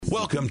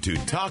Welcome to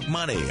Talk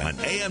Money on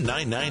AM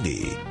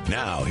 990.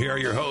 Now, here are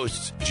your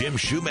hosts, Jim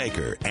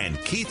Shoemaker and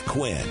Keith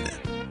Quinn.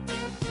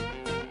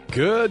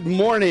 Good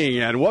morning,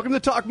 and welcome to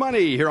Talk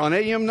Money here on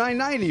AM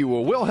 990,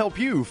 where we'll help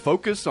you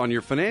focus on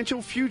your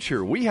financial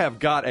future. We have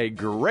got a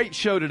great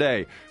show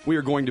today. We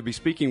are going to be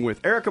speaking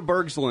with Erica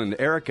Bergsland.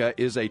 Erica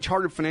is a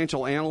chartered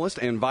financial analyst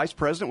and vice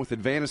president with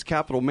Advantage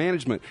Capital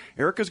Management.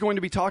 Erica is going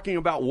to be talking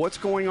about what's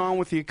going on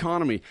with the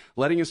economy,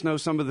 letting us know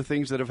some of the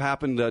things that have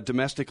happened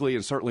domestically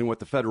and certainly what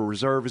the Federal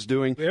Reserve is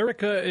doing.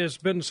 Erica has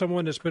been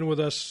someone that's been with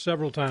us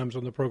several times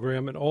on the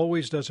program and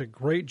always does a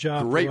great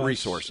job. Great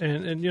resource.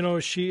 And, you know,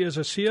 she is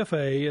a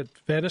CFA at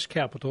Advantage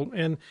Capital.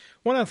 And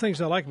one of the things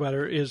I like about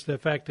her is the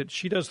fact that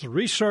she does the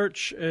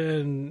research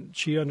and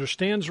she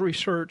understands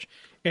research.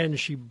 And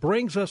she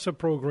brings us a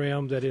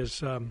program that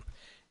is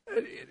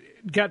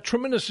got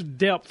tremendous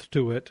depth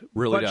to it.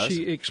 Really but does.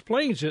 She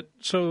explains it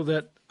so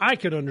that I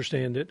can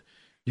understand it.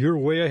 You're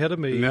way ahead of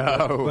me.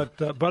 No.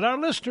 But our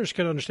listeners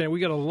can understand. We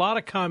get a lot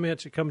of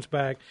comments that comes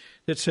back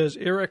that says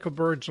Erica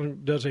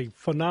Bergsland does a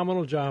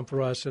phenomenal job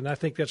for us, and I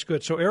think that's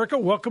good. So, Erica,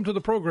 welcome to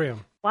the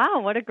program. Wow,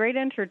 what a great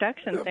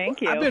introduction.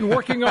 Thank you. I've been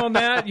working on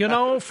that,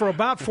 for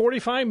about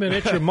 45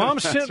 minutes. Your mom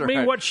sent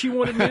me what she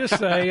wanted me to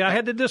say. I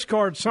had to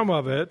discard some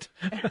of it.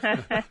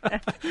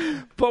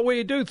 But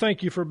we do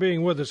thank you for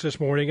being with us this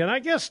morning. And I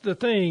guess the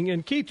thing,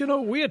 and Keith,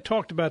 we had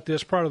talked about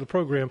this part of the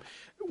program.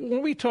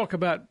 When we talk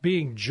about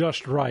being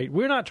just right,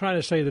 we're not trying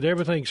to say that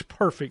everything's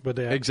perfect with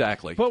that.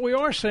 Exactly. But we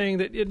are saying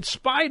that in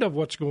spite of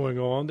what's going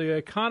on, the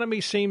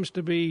economy seems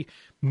to be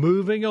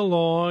moving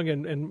along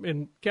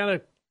and kind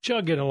of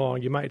chugging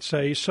along, you might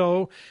say.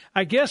 So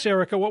I guess,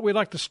 Erica, what we'd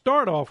like to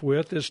start off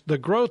with is the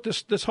growth.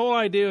 This whole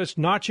idea is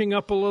notching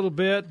up a little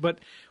bit, but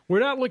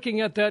we're not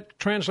looking at that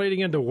translating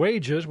into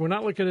wages. We're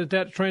not looking at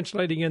that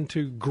translating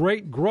into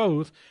great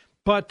growth,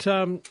 but,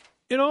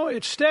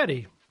 it's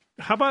steady.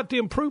 How about the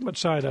improvement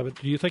side of it?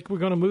 Do you think we're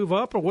going to move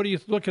up, or what are you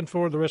looking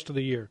for the rest of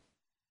the year?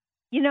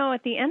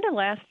 At the end of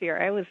last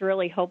year, I was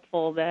really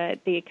hopeful that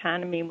the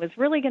economy was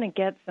really going to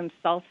get some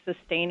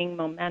self-sustaining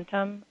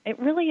momentum. It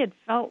really had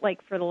felt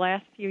like for the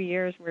last few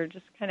years we were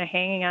just kind of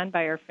hanging on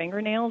by our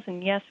fingernails.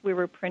 And yes, we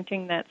were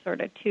printing that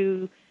sort of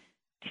 2%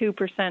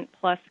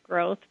 plus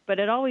growth, but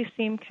it always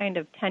seemed kind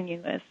of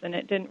tenuous, and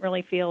it didn't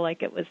really feel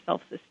like it was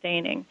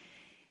self-sustaining.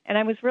 And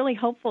I was really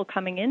hopeful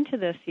coming into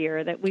this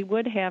year that we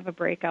would have a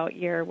breakout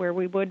year where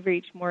we would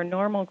reach more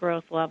normal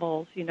growth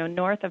levels,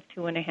 north of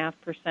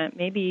 2.5%,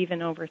 maybe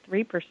even over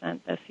 3%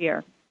 this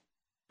year.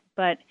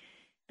 But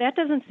that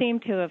doesn't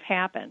seem to have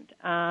happened.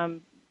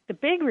 The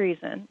big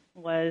reason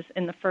was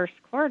in the first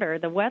quarter,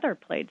 the weather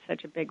played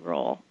such a big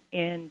role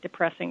in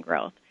depressing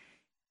growth.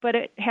 But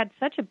it had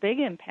such a big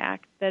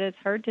impact that it's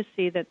hard to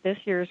see that this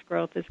year's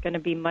growth is going to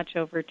be much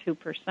over 2%.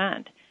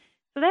 So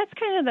that's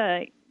kind of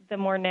the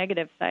more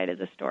negative side of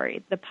the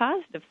story. The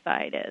positive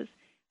side is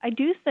I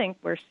do think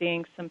we're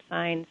seeing some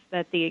signs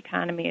that the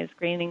economy is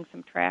gaining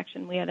some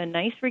traction. We had a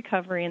nice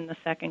recovery in the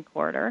second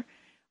quarter,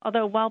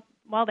 although while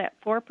that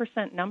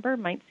 4% number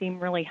might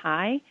seem really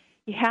high,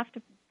 you have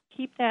to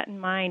keep that in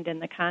mind in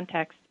the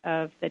context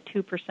of the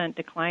 2%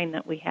 decline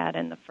that we had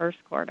in the first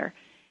quarter.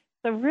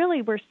 So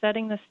really we're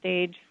setting the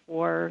stage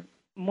for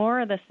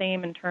more of the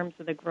same in terms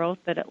of the growth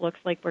that it looks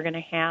like we're going to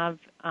have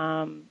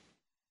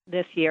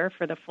this year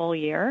for the full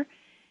year.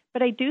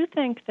 But I do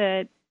think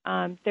that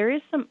there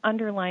is some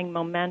underlying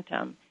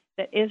momentum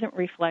that isn't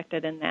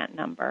reflected in that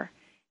number.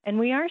 And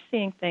we are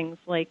seeing things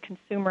like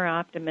consumer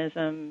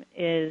optimism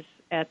is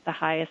at the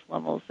highest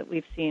levels that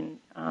we've seen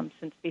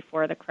since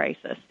before the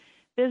crisis.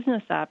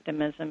 Business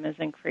optimism is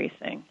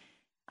increasing.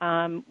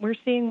 We're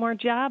seeing more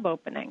job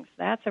openings.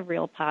 That's a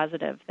real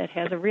positive that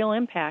has a real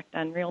impact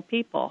on real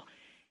people.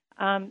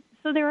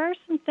 So there are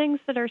some things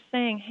that are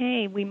saying,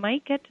 hey, we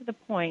might get to the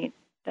point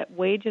that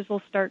wages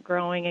will start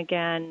growing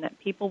again, that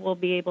people will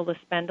be able to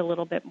spend a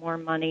little bit more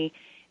money,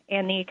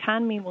 and the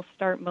economy will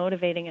start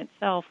motivating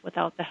itself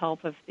without the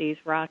help of these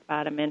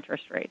rock-bottom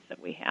interest rates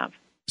that we have.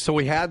 So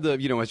we had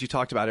as you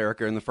talked about,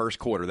 Erica, in the first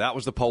quarter, that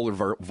was the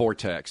polar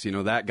vortex.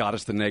 That got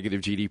us the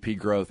negative GDP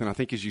growth. And I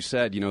think, as you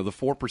said, the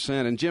 4%.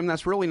 And, Jim,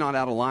 that's really not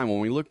out of line. When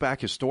we look back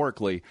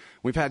historically,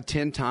 we've had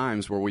 10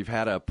 times where we've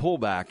had a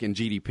pullback in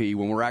GDP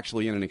when we're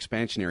actually in an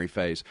expansionary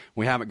phase.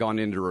 We haven't gone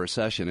into a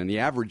recession. And the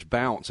average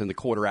bounce in the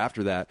quarter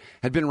after that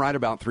had been right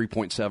about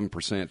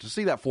 3.7%. To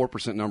see that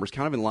 4% number is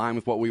kind of in line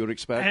with what we would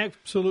expect.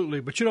 Absolutely.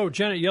 But,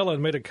 Janet Yellen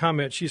made a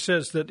comment. She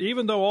says that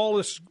even though all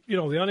this, the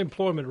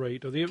unemployment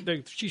rate,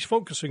 she's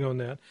focusing on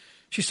that.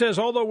 She says,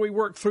 although we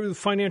work through the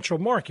financial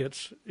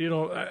markets,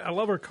 I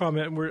love her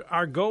comment,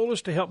 our goal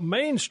is to help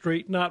Main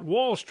Street, not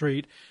Wall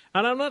Street.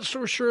 And I'm not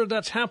so sure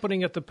that's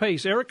happening at the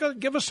pace. Erica,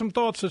 give us some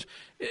thoughts.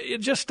 It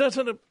just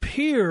doesn't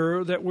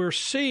appear that we're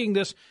seeing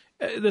this,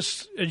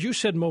 as you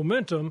said,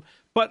 momentum,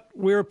 but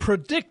we're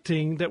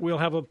predicting that we'll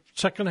have a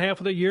second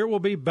half of the year will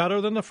be better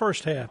than the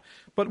first half.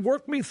 But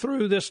work me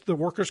through the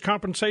workers'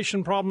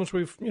 compensation problems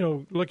we've,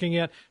 looking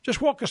at.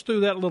 Just walk us through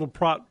that little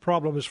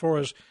problem as far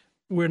as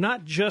we're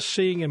not just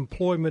seeing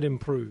employment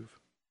improve.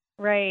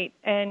 Right.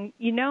 And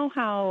you know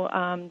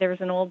how there's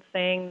an old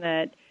saying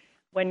that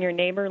When your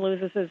neighbor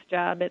loses his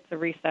job, it's a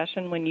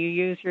recession. When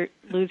you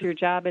lose your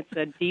job, it's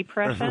a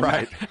depression.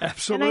 Right,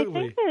 absolutely. And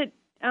I think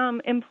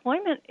that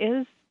employment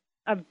is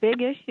a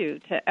big issue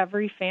to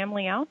every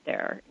family out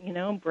there. You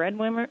know,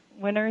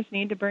 breadwinners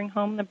need to bring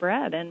home the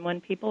bread, and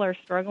when people are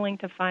struggling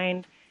to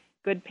find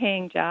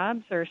good-paying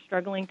jobs or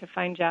struggling to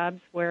find jobs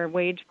where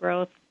wage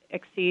growth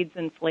exceeds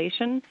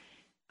inflation,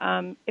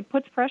 it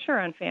puts pressure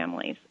on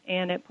families,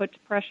 and it puts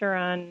pressure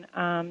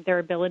on their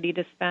ability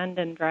to spend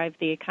and drive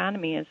the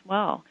economy as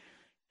well.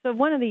 So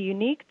one of the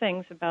unique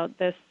things about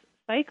this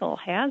cycle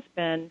has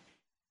been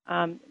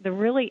the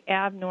really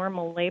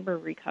abnormal labor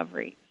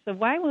recovery. So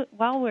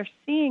while we're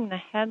seeing the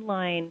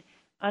headline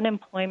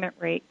unemployment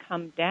rate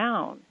come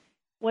down,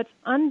 what's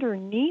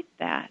underneath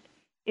that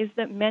is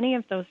that many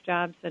of those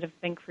jobs that have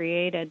been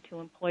created to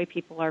employ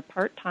people are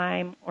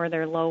part-time or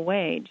they're low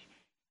wage.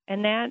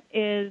 And that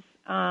is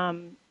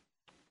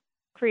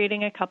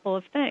creating a couple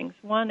of things.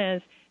 One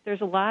is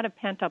there's a lot of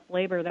pent-up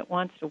labor that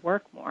wants to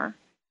work more.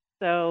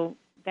 So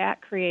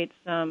that creates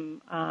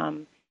some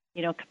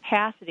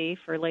capacity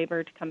for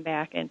labor to come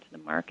back into the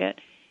market.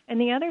 And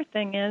the other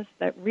thing is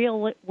that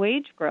real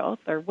wage growth,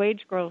 or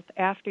wage growth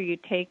after you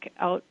take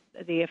out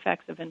the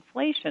effects of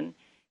inflation,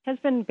 has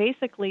been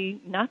basically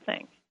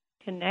nothing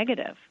to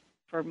negative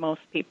for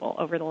most people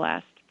over the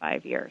last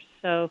 5 years.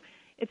 So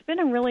it's been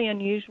a really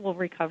unusual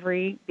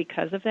recovery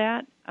because of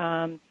that.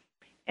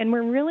 And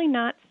we're really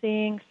not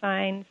seeing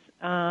signs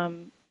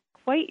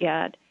quite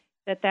yet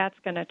that that's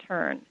going to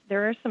turn.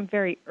 There are some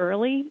very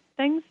early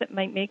things that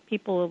might make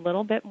people a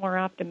little bit more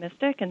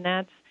optimistic, and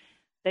that's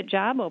that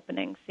job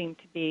openings seem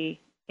to be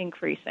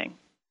increasing.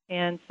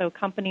 And so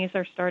companies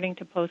are starting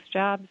to post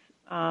jobs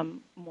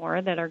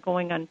more that are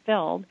going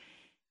unfilled.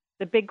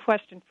 The big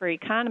question for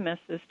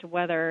economists as to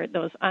whether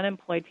those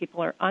unemployed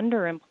people or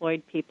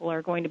underemployed people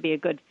are going to be a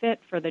good fit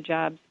for the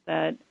jobs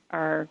that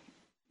are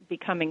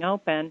becoming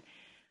open.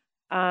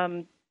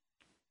 And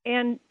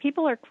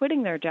people are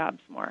quitting their jobs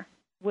more,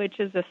 which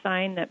is a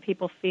sign that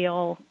people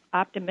feel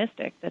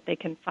optimistic that they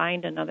can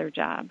find another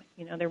job.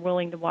 You know, they're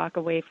willing to walk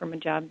away from a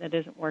job that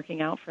isn't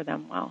working out for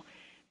them well.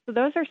 So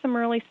those are some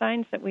early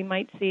signs that we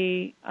might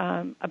see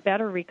a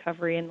better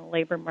recovery in the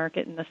labor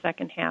market in the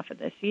second half of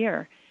this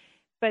year.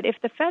 But if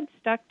the Fed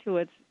stuck to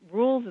its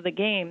rules of the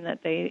game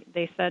that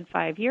they said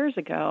 5 years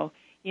ago,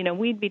 you know,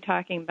 we'd be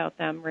talking about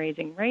them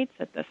raising rates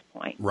at this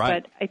point.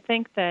 Right. But I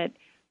think that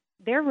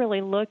they're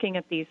really looking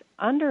at these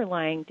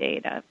underlying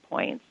data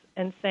points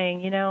and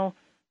saying, you know,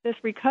 this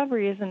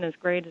recovery isn't as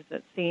great as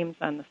it seems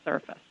on the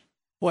surface.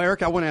 Well,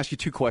 Eric, I want to ask you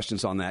two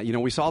questions on that. You know,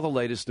 we saw the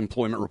latest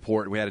employment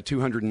report. We had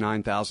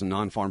 209,000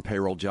 non-farm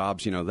payroll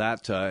jobs. You know,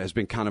 that has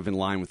been kind of in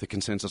line with the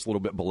consensus, a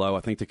little bit below. I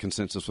think the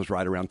consensus was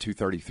right around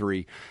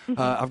 233.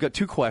 I've got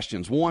two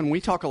questions. One,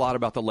 we talk a lot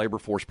about the labor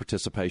force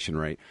participation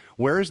rate.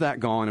 Where has that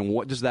gone, and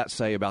what does that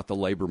say about the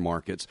labor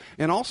markets?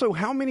 And also,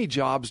 how many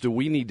jobs do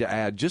we need to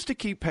add just to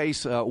keep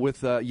pace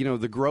with,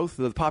 the growth,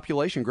 the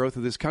population growth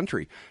of this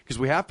country? Because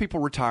we have people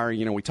retiring.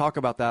 You know, we talk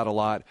about that a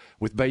lot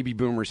with baby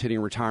boomers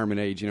hitting retirement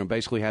age. You know,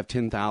 basically have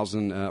 10,000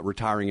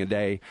 retiring a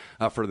day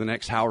for the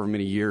next however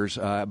many years.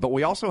 But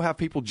we also have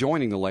people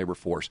joining the labor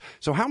force.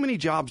 So how many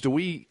jobs do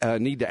we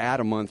need to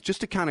add a month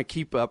just to kind of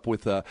keep up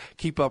with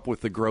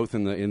the growth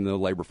in the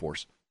labor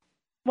force?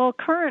 Well,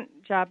 current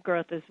job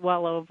growth is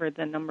well over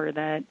the number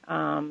that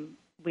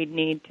we'd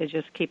need to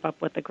just keep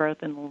up with the growth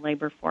in the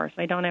labor force.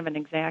 I don't have an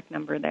exact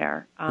number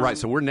there. Right,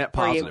 so we're net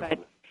positive.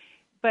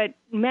 But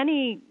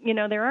many, you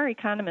know, there are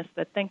economists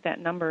that think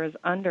that number is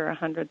under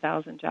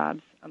 100,000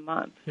 jobs a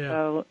month. Yeah.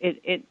 So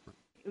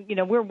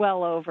we're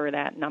well over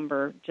that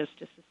number just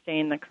to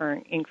sustain the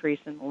current increase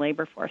in the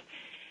labor force.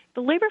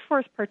 The labor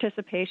force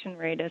participation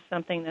rate is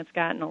something that's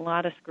gotten a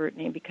lot of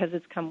scrutiny because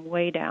it's come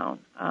way down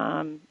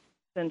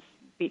since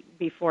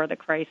before the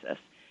crisis.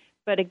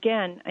 But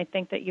again, I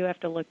think that you have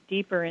to look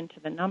deeper into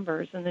the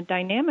numbers, and the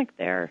dynamic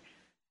there,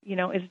 you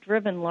know, is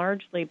driven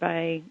largely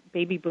by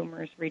baby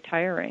boomers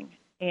retiring.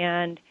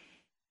 And,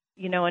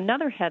 you know,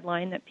 another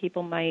headline that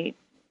people might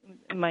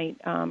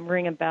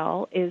ring a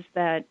bell is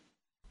that,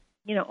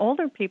 you know,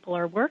 older people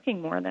are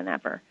working more than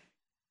ever,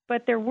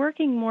 but they're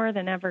working more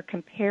than ever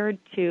compared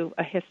to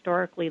a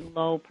historically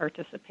low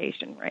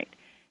participation rate.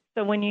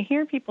 So when you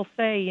hear people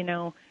say, you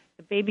know,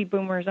 the baby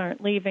boomers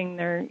aren't leaving,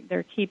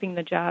 they're keeping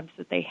the jobs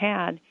that they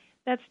had,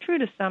 that's true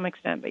to some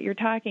extent, but you're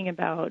talking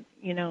about,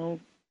 you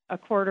know, a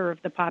quarter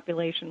of the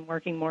population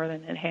working more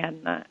than it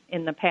had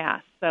in the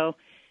past. So,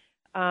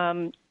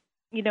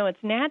 you know,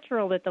 it's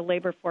natural that the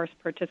labor force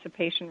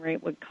participation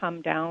rate would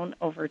come down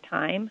over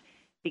time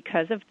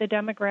because of the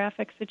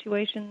demographic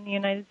situation in the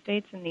United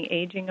States and the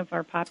aging of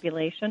our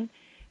population.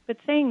 But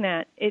saying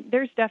that,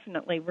 there's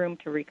definitely room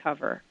to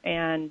recover.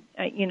 And,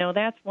 you know,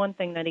 that's one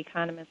thing that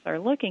economists are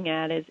looking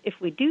at is if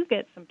we do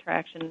get some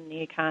traction in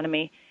the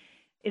economy,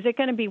 is it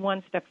going to be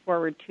one step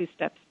forward, two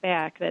steps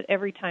back, that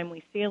every time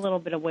we see a little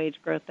bit of wage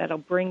growth, that'll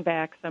bring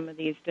back some of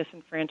these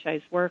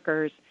disenfranchised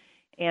workers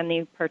and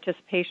the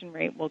participation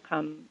rate will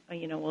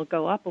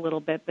go up a little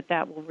bit, but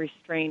that will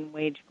restrain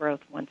wage growth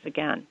once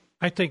again.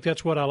 I think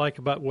that's what I like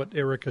about what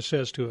Erica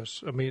says to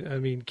us. I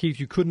mean, Keith,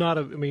 you could not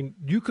have. I mean,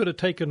 you could have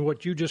taken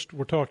what you just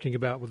were talking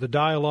about with the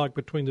dialogue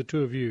between the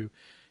two of you,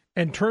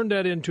 and turned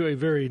that into a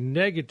very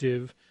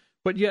negative.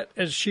 But yet,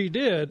 as she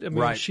did, I mean,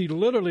 right. She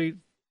literally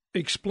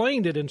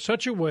explained it in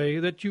such a way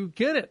that you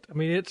get it. I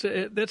mean,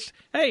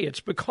 it's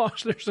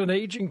because there's an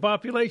aging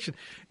population,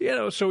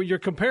 so you're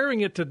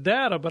comparing it to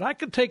data, but I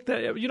could take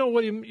that,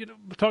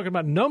 talking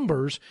about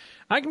numbers,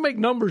 I can make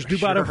numbers do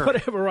about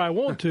whatever I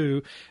want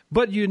to,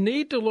 but you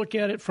need to look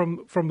at it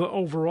from the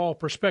overall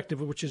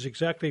perspective, which is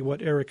exactly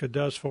what Erica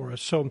does for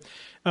us. So,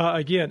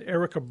 again,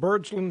 Erica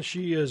Bergslund,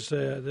 she is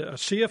a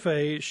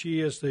CFA. She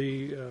is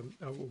a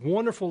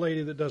wonderful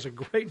lady that does a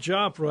great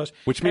job for us.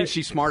 Which means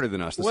she's smarter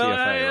than us, the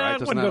CFA, right?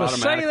 Doesn't that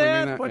automatically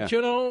mean that? But,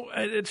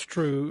 it's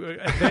true.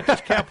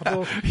 Advantage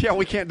Capital. Yeah,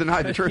 we can't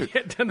deny the truth.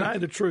 Can't deny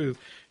the truth.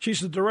 She's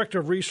the Director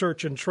of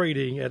Research and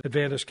Trading at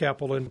Advantage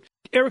Capital. And,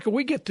 Erica,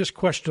 we get this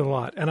question a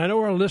lot, and I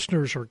know our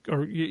listeners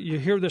you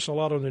hear this a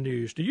lot on the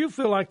news. Do you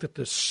feel like that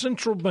the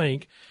central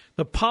bank,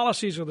 the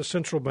policies of the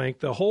central bank,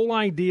 the whole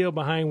idea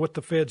behind what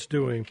the Fed's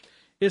doing,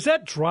 is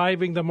that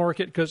driving the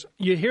market? Because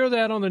you hear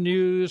that on the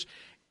news.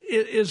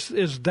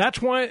 Is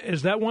that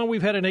why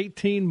we've had an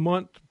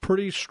 18-month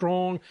pretty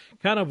strong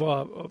kind of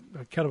a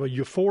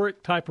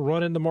euphoric type of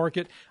run in the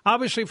market?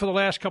 Obviously, for the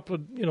last couple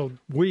of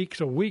weeks,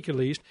 a week at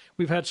least,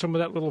 we've had some of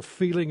that little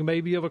feeling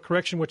maybe of a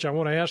correction, which I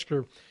want to ask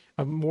her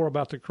more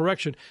about the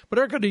correction. But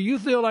Erica, do you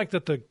feel like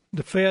that the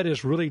Fed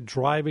is really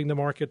driving the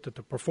market, that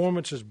the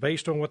performance is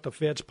based on what the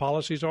Fed's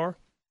policies are?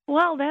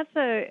 Well, that's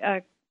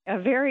a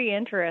very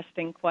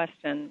interesting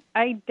question.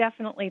 I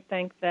definitely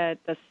think that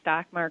the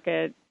stock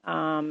market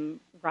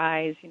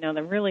rise,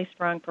 the really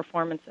strong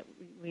performance that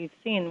we've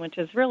seen, which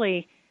has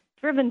really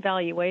driven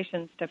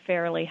valuations to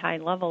fairly high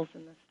levels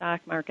in the stock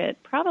market,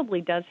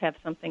 probably does have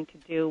something to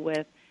do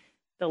with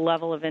the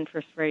level of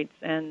interest rates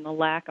and the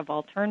lack of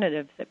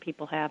alternatives that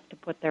people have to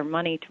put their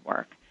money to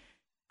work.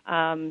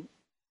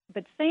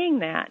 But saying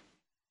that,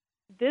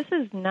 this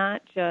is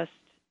not just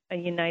a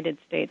United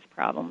States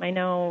problem. I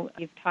know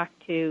you've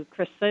talked to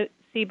Chris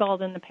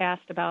Sebald in the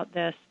past about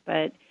this,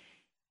 but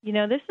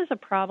this is a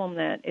problem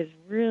that is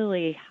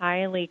really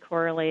highly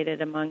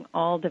correlated among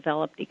all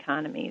developed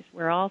economies.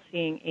 We're all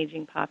seeing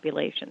aging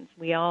populations.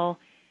 We all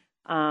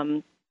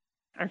are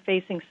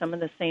facing some of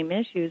the same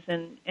issues,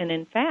 and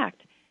in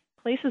fact,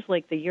 places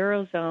like the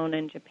Eurozone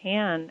and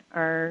Japan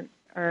are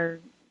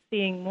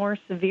seeing more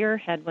severe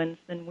headwinds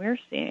than we're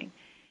seeing.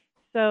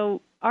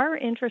 So our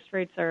interest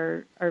rates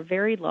are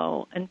very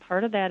low, and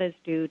part of that is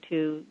due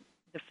to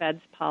the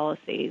Fed's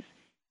policies.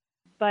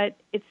 But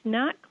it's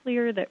not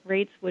clear that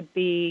rates would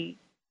be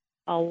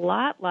a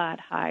lot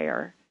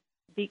higher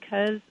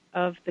because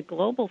of the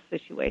global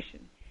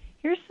situation.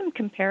 Here's some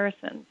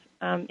comparisons.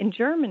 In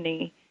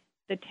Germany,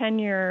 the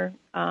 10-year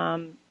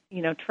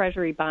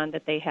Treasury bond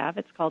that they have,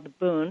 it's called the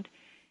Bund,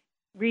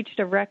 reached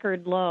a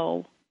record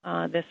low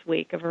this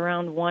week of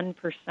around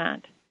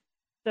 1%.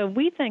 So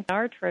we think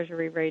our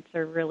Treasury rates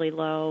are really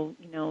low,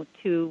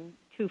 2.40,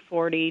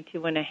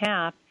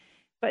 2.5.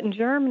 But in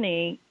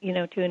Germany,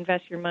 to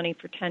invest your money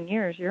for 10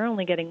 years, you're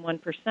only getting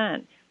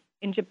 1%.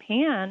 In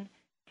Japan,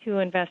 to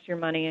invest your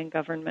money in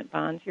government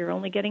bonds, you're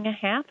only getting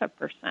 0.5%.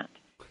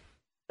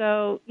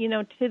 So,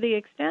 to the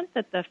extent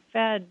that the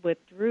Fed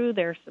withdrew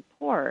their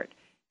support,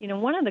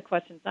 one of the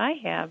questions I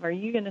have, are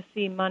you going to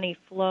see money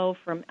flow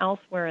from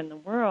elsewhere in the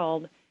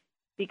world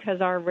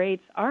because our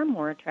rates are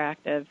more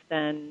attractive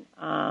than,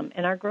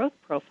 and our growth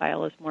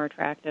profile is more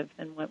attractive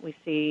than what we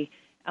see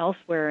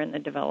elsewhere in the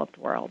developed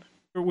world?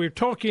 We're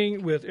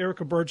talking with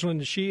Erica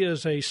Bergslund. She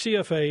is a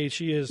CFA.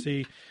 She is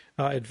the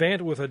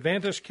with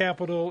Advantage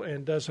Capital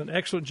and does an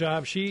excellent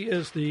job. She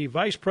is the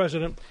Vice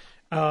President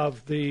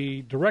of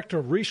the Director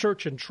of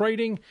Research and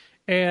Trading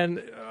and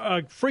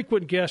a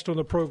frequent guest on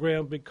the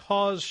program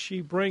because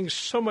she brings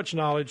so much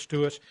knowledge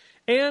to us.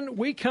 And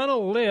we kind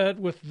of led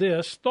with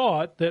this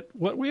thought that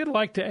what we'd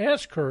like to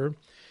ask her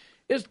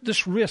is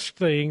this risk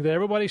thing that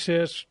everybody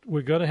says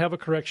we're going to have a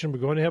correction, we're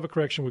going to have a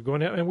correction,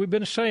 and we've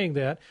been saying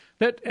that,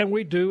 and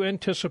we do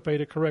anticipate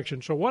a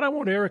correction. So what I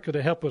want Erica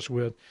to help us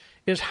with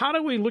is how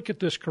do we look at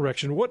this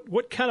correction?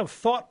 What kind of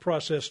thought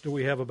process do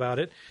we have about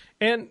it?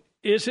 And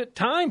is it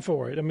time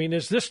for it? I mean,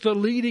 is this the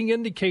leading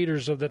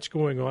indicators of that's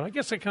going on? I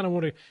guess I kind of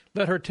want to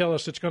let her tell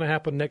us it's going to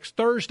happen next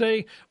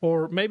Thursday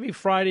or maybe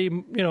Friday,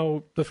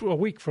 a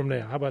week from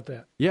now. How about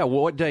that? Yeah,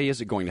 well, what day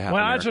is it going to happen?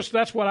 Well,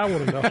 that's what I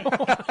want to know.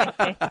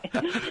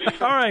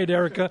 All right,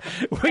 Erica.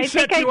 We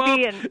set you up.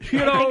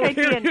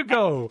 Here you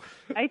go.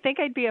 I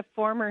think I'd be a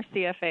former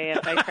CFA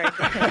if I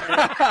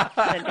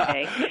tried to in a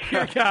day.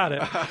 You got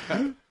it.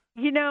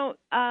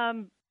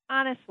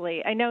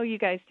 Honestly, I know you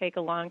guys take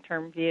a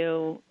long-term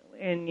view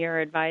in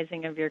your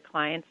advising of your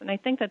clients, and I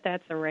think that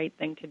that's the right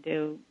thing to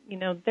do.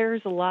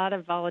 There's a lot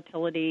of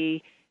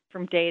volatility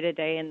from day to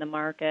day in the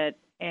market,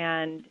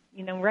 and,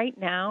 right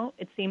now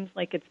it seems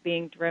like it's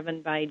being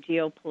driven by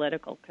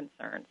geopolitical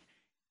concerns.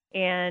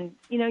 And,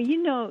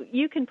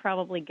 you can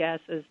probably guess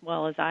as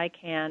well as I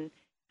can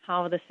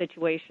how the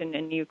situation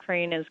in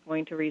Ukraine is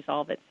going to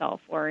resolve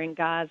itself, or in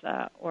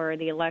Gaza, or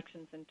the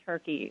elections in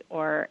Turkey,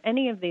 or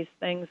any of these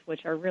things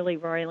which are really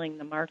roiling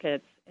the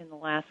markets in the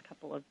last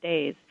couple of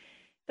days.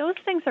 Those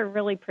things are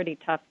really pretty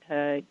tough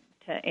to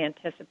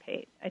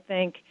anticipate. I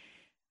think,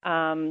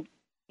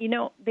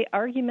 the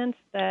arguments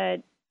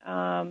that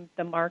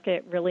the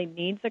market really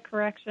needs a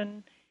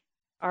correction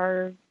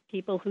are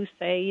people who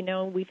say,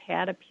 we've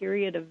had a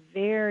period of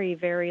very,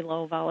 very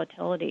low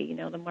volatility.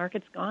 The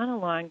market's gone a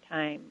long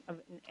time, an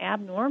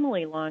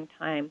abnormally long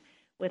time,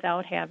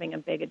 without having a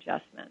big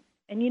adjustment.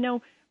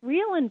 And,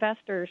 real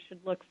investors should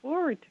look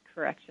forward to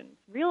corrections.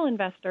 Real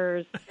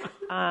investors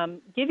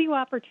give you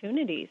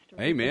opportunities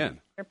to Amen.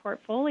 Your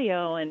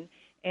portfolio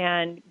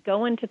and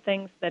go into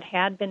things that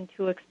had been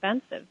too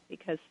expensive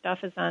because stuff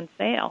is on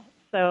sale.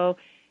 So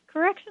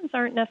corrections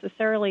aren't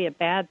necessarily a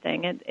bad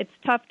thing. It's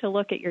tough to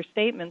look at your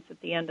statements at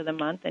the end of the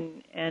month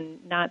and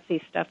not see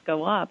stuff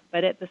go up.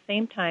 But at the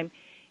same time,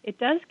 it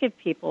does give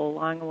people a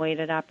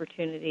long-awaited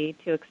opportunity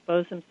to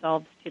expose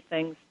themselves to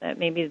things that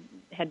maybe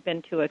had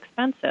been too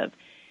expensive.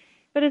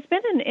 But it's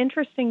been an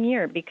interesting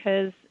year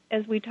because,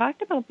 as we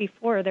talked about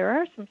before, there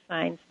are some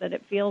signs that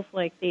it feels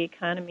like the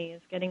economy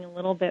is getting a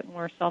little bit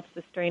more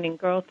self-sustaining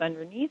growth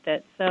underneath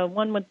it. So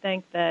one would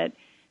think that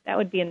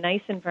would be a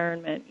nice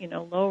environment.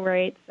 Low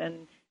rates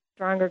and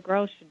stronger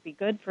growth should be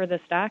good for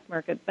the stock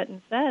market. But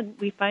instead,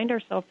 we find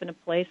ourselves in a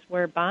place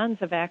where bonds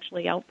have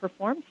actually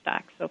outperformed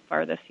stocks so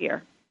far this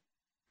year.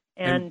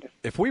 And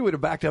if we would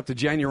have backed up to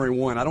January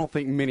 1, I don't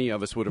think many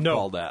of us would have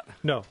called that.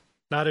 No,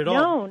 not at all.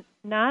 No,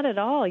 not at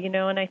all.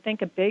 And I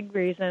think a big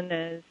reason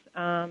is,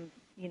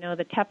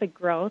 the tepid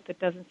growth. It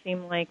doesn't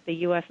seem like the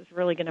U.S. is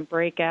really going to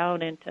break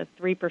out into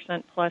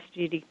 3% plus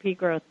GDP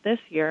growth this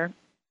year.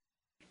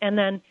 And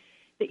then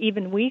the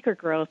even weaker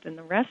growth in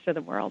the rest of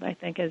the world, I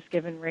think, has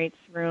given rates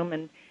room.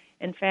 And,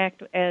 in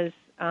fact, as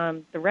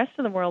the rest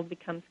of the world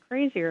becomes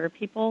crazier,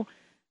 people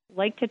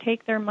like to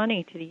take their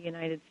money to the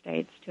United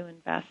States to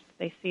invest.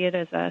 They see it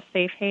as a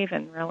safe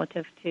haven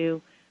relative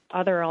to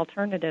other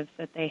alternatives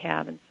that they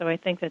have. And so I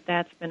think that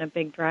that's been a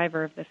big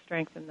driver of the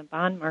strength in the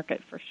bond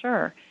market for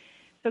sure.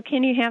 So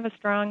can you have a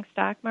strong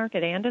stock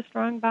market and a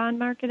strong bond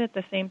market at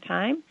the same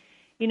time?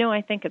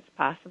 I think it's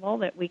possible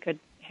that we could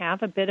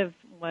have a bit of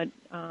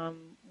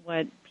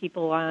what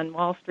people on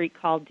Wall Street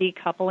call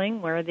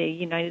decoupling, where the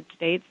United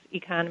States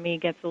economy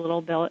gets a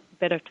little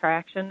bit of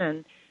traction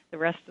and the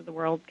rest of the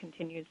world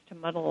continues to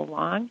muddle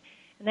along.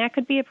 And that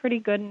could be a pretty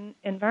good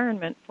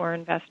environment for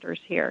investors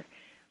here.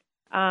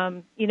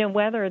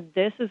 Whether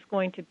this is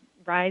going to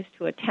rise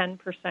to a 10%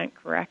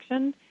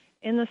 correction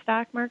in the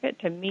stock market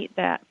to meet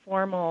that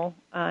formal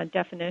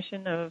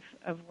definition of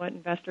what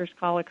investors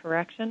call a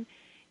correction,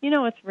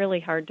 it's really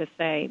hard to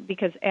say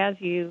because as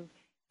you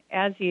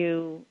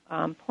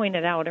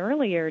pointed out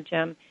earlier,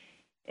 Jim,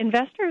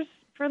 investors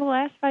for the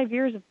last 5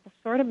 years have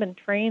sort of been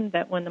trained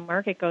that when the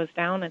market goes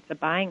down, it's a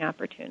buying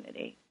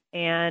opportunity.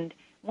 And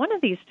one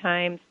of these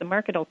times, the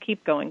market will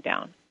keep going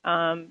down.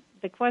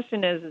 The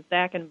question is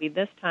that going to be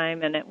this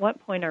time, and at what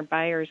point are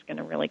buyers going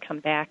to really come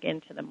back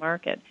into the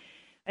market?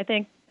 I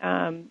think,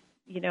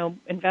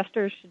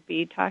 investors should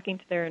be talking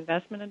to their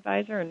investment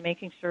advisor and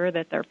making sure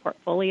that their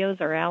portfolios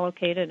are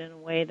allocated in a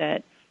way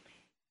that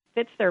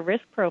fits their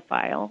risk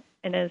profile.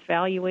 And as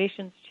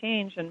valuations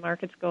change and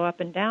markets go up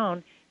and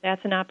down,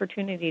 that's an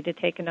opportunity to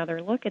take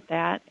another look at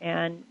that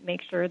and make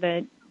sure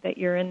that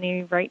you're in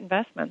the right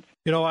investments.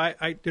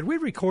 I did we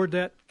record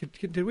that?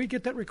 Did we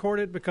get that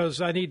recorded?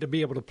 Because I need to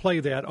be able to play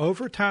that.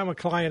 Over time, a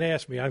client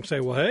asked me, I can say,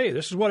 well, hey,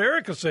 this is what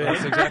Erica said.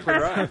 That's exactly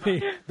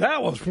right.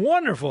 That was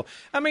wonderful.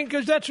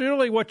 Because that's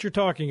really what you're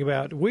talking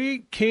about. We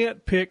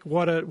can't pick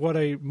what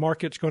a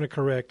market's going to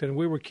correct, and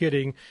we were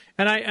kidding.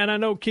 And I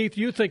know, Keith,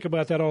 you think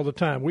about that all the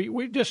time.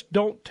 We just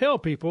don't tell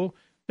people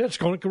it's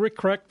going to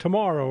correct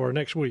tomorrow or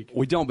next week.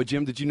 We don't, but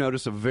Jim, did you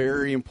notice a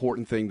very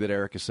important thing that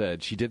Erica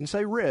said? She didn't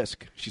say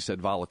risk. She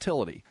said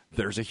volatility.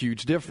 There's a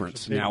huge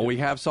difference. Now,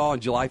 we saw on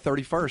July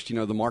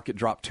 31st, the market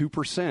dropped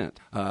 2%.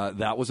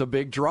 That was a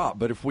big drop.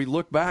 But if we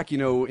look back,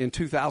 in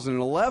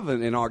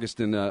 2011, in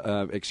August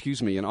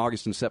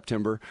and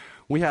September,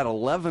 we had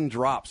 11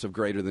 drops of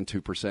greater than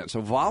 2%. So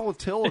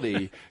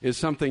volatility is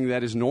something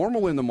that is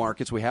normal in the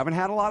markets. We haven't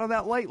had a lot of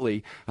that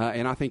lately.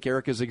 And I think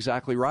Erica's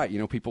exactly right.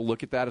 People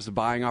look at that as a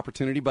buying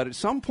opportunity. But at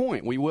some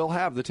point, we will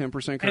have the 10%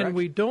 correction. And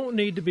we don't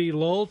need to be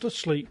lulled to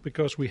sleep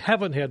because we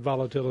haven't had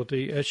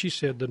volatility. As she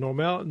said, the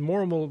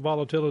normal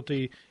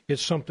volatility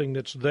is something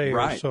that's there.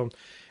 Right. So,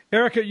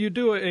 Erica, you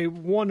do a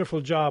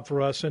wonderful job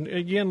for us. And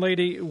again,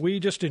 lady,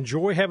 we just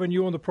enjoy having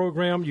you on the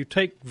program. You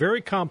take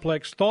very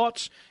complex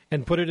thoughts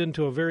and put it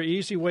into a very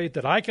easy way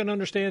that I can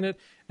understand it.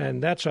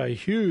 And that's a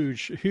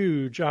huge,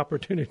 huge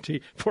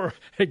opportunity for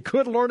a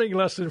good learning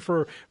lesson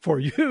for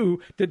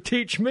you to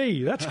teach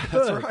me. That's good.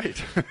 That's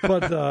right.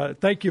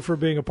 But thank you for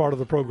being a part of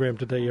the program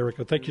today,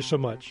 Erica. Thank you so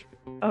much.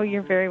 Oh,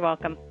 you're very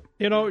welcome.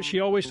 She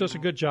always does a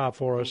good job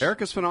for us.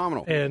 Erica's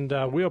phenomenal. And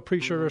we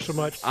appreciate her so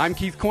much. I'm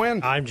Keith Quinn.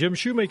 I'm Jim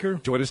Shoemaker.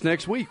 Join us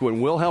next week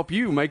when we'll help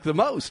you make the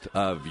most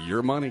of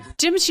your money.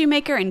 Jim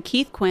Shoemaker and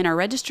Keith Quinn are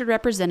registered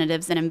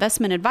representatives and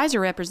investment advisor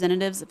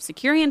representatives of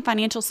Securian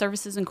Financial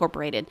Services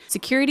Incorporated,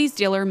 securities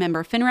dealer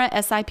member FINRA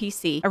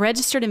SIPC, a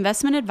registered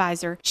investment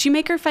advisor.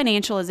 Shoemaker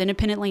Financial is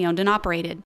independently owned and operated.